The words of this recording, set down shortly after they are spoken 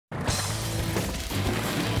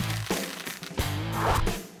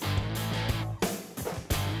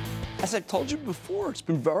As I've told you before, it's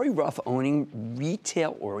been very rough owning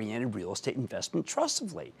retail-oriented real estate investment trusts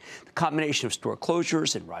of late. The combination of store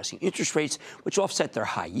closures and rising interest rates, which offset their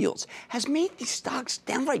high yields, has made these stocks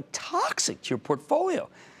downright toxic to your portfolio.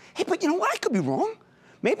 Hey, but you know what? I could be wrong.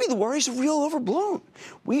 Maybe the worries are real overblown.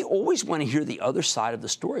 We always want to hear the other side of the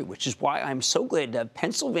story, which is why I'm so glad to have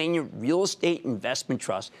Pennsylvania Real Estate Investment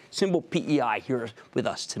Trust, symbol PEI, here with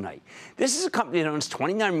us tonight. This is a company that owns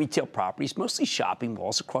 29 retail properties, mostly shopping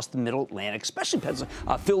malls across the Middle Atlantic, especially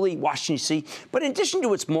Philly, Washington, D.C. But in addition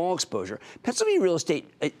to its mall exposure, Pennsylvania Real Estate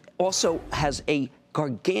also has a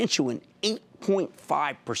gargantuan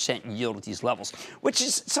 8.5% yield at these levels, which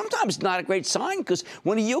is sometimes not a great sign because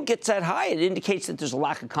when a yield gets that high, it indicates that there's a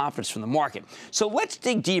lack of confidence from the market. So let's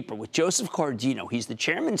dig deeper with Joseph Cardino. He's the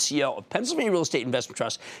chairman and CEO of Pennsylvania Real Estate Investment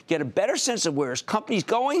Trust, get a better sense of where his company's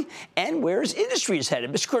going and where his industry is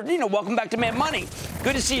headed. Mr. Cardino, welcome back to Mad Money.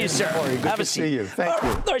 Good to see you, sir. Good to see you. Thank you.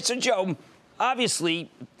 All right, so Joe, obviously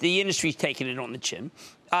the industry's taking it on the chin.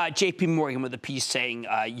 J.P. Morgan with a piece saying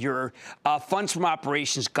your funds from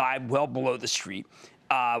operations guide well below the street.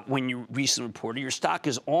 When you recently reported, your stock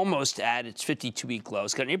is almost at its 52-week low.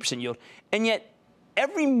 It's got an 8% yield. And yet,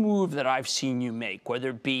 every move that I've seen you make,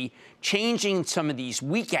 whether it be changing some of these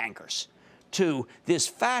weak anchors to this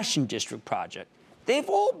fashion district project, they've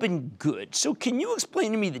all been good. So can you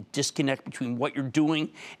explain to me the disconnect between what you're doing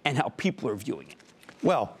and how people are viewing it?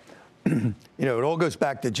 Well, you know, it all goes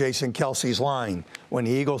back to Jason Kelsey's line when the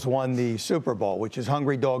Eagles won the Super Bowl, which is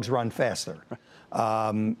hungry dogs run faster.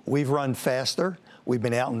 We've run faster. We've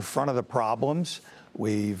been out in front of the problems.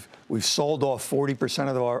 We've sold off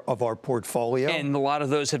 40% of our portfolio. And a lot of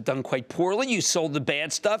those have done quite poorly. You sold the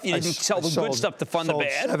bad stuff. You didn't sell the good stuff to fund the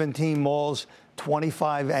bad. 17 malls,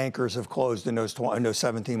 25 anchors have closed in those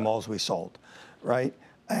 17 malls we sold, right?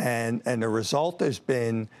 And the result has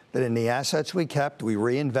been that in the assets we kept, we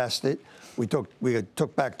reinvested. We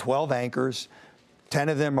took back 12 anchors. 10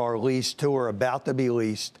 of them are leased. 2 are about to be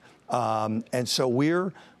leased. And so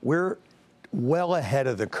we're well ahead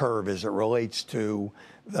of the curve as it relates to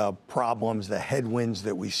the problems, the headwinds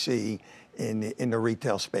that we see in the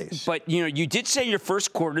retail space. But, you know, you did say in your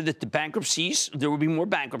first quarter that the bankruptcies, there would be more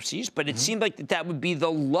bankruptcies, but it seemed like that would be the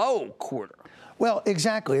low quarter. Well,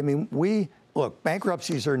 exactly. I mean, look,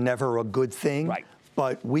 bankruptcies are never a good thing, right,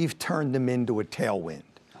 but we've turned them into a tailwind,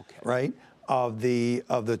 right? Of the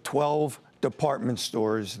 12 department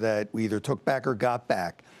stores that we either took back or got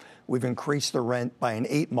back, we've increased the rent by an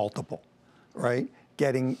 8 multiple, right?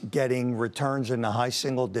 Getting returns in the high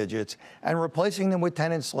single digits and replacing them with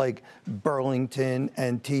tenants like Burlington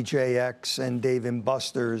and TJX and Dave &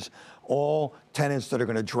 Buster's, all tenants that are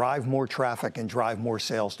going to drive more traffic and drive more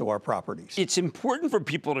sales to our properties. It's important for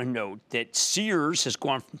people to note that Sears has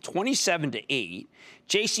gone from 27 to 8,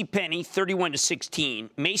 JCPenney 31 to 16,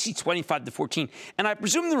 Macy's 25 to 14, and I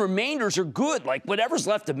presume the remainders are good. Like whatever's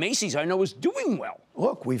left of Macy's, I know is doing well.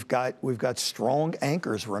 Look, we've got strong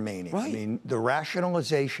anchors remaining. Right. I mean, the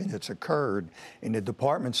rationalization that's occurred in the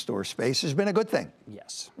department store space has been a good thing.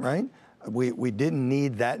 Yes. Right? We didn't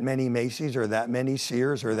need that many Macy's or that many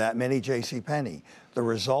Sears or that many JCPenney. The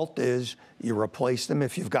result is you replace them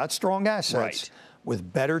if you've got strong assets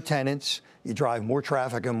with better tenants. You drive more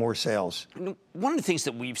traffic and more sales. One of the things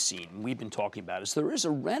that we've seen, we've been talking about, is there is a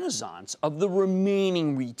renaissance of the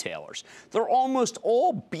remaining retailers. They're almost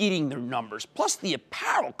all beating their numbers. Plus, the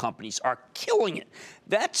apparel companies are killing it.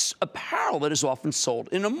 That's apparel that is often sold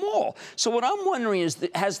in a mall. So what I'm wondering is,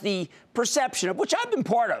 has the perception, of which I've been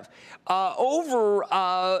part of,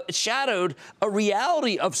 overshadowed a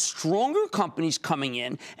reality of stronger companies coming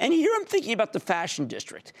in? And here I'm thinking about the fashion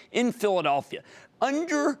district in Philadelphia.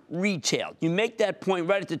 Under retail, you make that point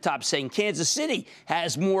right at the top saying Kansas City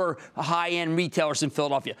has more high-end retailers than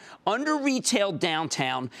Philadelphia. Under retail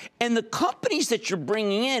downtown, and the companies that you're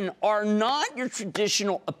bringing in are not your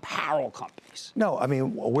traditional apparel companies. No, I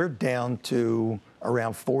mean, we're down to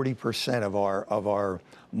around 40% of our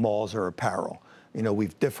malls are apparel. You know,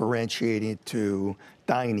 we've differentiated to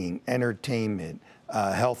dining, entertainment,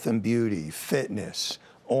 health and beauty, fitness,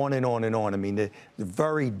 on and on and on. I mean, the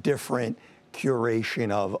very different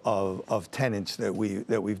curation of tenants that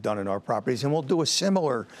we've done in our properties, and we'll do a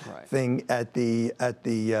similar thing at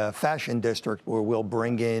the fashion district where we'll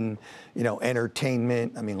bring in, you know,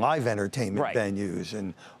 entertainment. I mean, live entertainment venues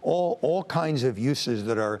and all kinds of uses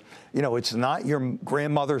that are, you know, it's not your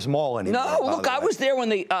grandmother's mall anymore. No, look, I was there when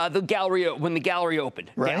the gallery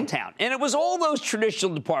opened downtown, and it was all those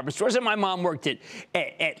traditional department stores. And my mom worked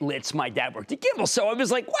at Litz, my dad worked at Gimbel, so I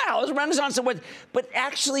was like, wow, there's a renaissance of what. But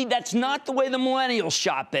actually, that's not the way way the millennials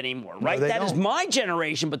shop anymore, right? No, that is don't. my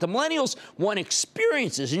generation, but the millennials want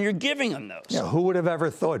experiences, and you're giving them those. Yeah, who would have ever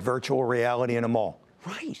thought virtual reality in a mall?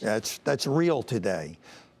 Right. That's real today.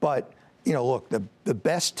 But, look, the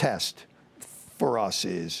best test for us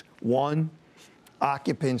is, 1,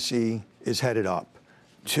 occupancy is headed up.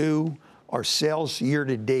 2, our sales year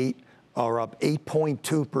to date are up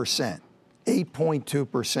 8.2%.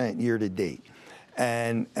 8.2% year to date.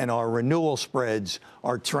 And our renewal spreads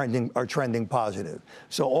are trending positive.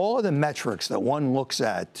 So all of the metrics that one looks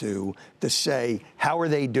at to say how are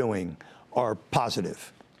they doing are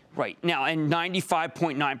positive. Right. Now, and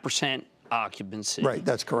 95.9% occupancy. Right,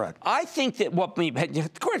 that's correct. I think that correct me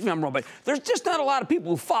if I'm wrong, but there's just not a lot of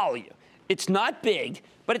people who follow you. It's not big,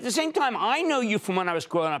 but at the same time, I know you from when I was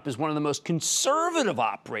growing up as one of the most conservative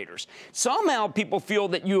operators. Somehow people feel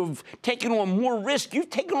that you've taken on more risk. You've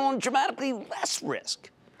taken on dramatically less risk.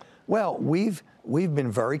 Well, we've been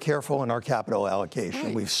very careful in our capital allocation.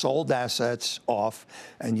 Right. We've sold assets off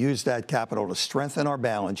and used that capital to strengthen our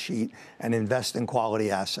balance sheet and invest in quality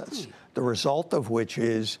assets. Right. The result of which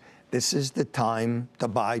is this is the time to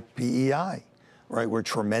buy PEI, right? We're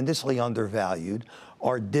tremendously undervalued.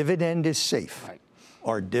 Our dividend is safe. Right.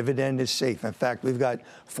 Our dividend is safe. In fact, we've got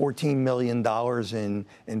 $14 million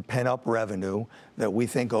in pent-up revenue that we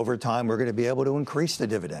think over time we're going to be able to increase the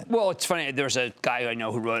dividend. Well, it's funny. There's a guy I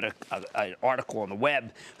know who wrote an article on the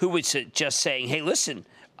web who was just saying, hey, listen,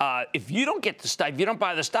 if you don't get the stock, if you don't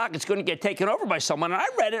buy the stock, it's going to get taken over by someone. And I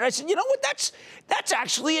read it. And I said, you know what? That's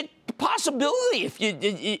actually a possibility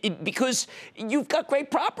because you've got great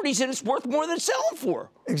properties and it's worth more than it's selling for.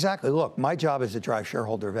 Exactly. Look, my job is to drive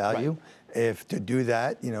shareholder value. Right. If to do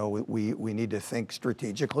that, we need to think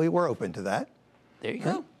strategically. We're open to that. There you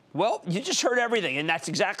go. Well, you just heard everything, and that's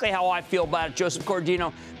exactly how I feel about it. Joseph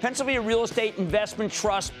Cordino, Pennsylvania Real Estate Investment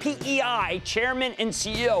Trust, PEI, Chairman and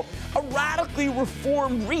CEO, a radically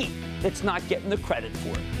reformed REIT that's not getting the credit for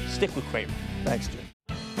it. Stick with Cramer. Thanks, Jim.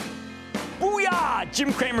 Booyah!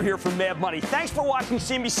 Jim Cramer here from Mad Money. Thanks for watching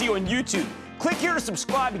CNBC on YouTube. Click here to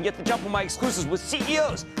subscribe and get the jump on my exclusives with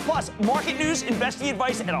CEOs, plus market news, investing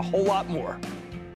advice, and a whole lot more.